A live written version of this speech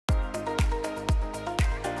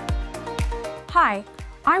Hi,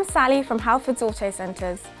 I'm Sally from Halfords Auto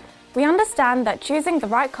Centres. We understand that choosing the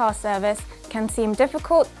right car service can seem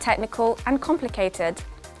difficult, technical and complicated.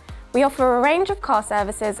 We offer a range of car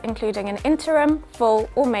services including an interim, full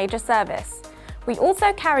or major service. We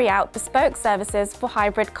also carry out bespoke services for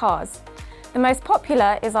hybrid cars. The most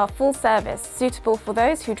popular is our full service, suitable for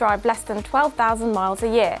those who drive less than 12,000 miles a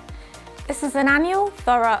year. This is an annual,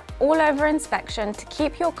 thorough, all-over inspection to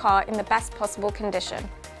keep your car in the best possible condition.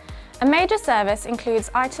 A major service includes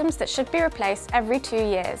items that should be replaced every 2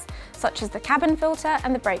 years, such as the cabin filter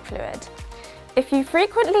and the brake fluid. If you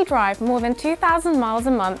frequently drive more than 2,000 miles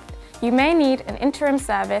a month, you may need an interim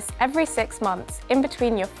service every 6 months in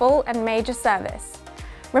between your full and major service.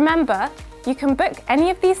 Remember, you can book any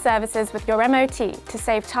of these services with your MOT to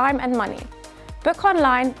save time and money. Book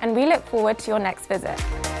online and we look forward to your next visit.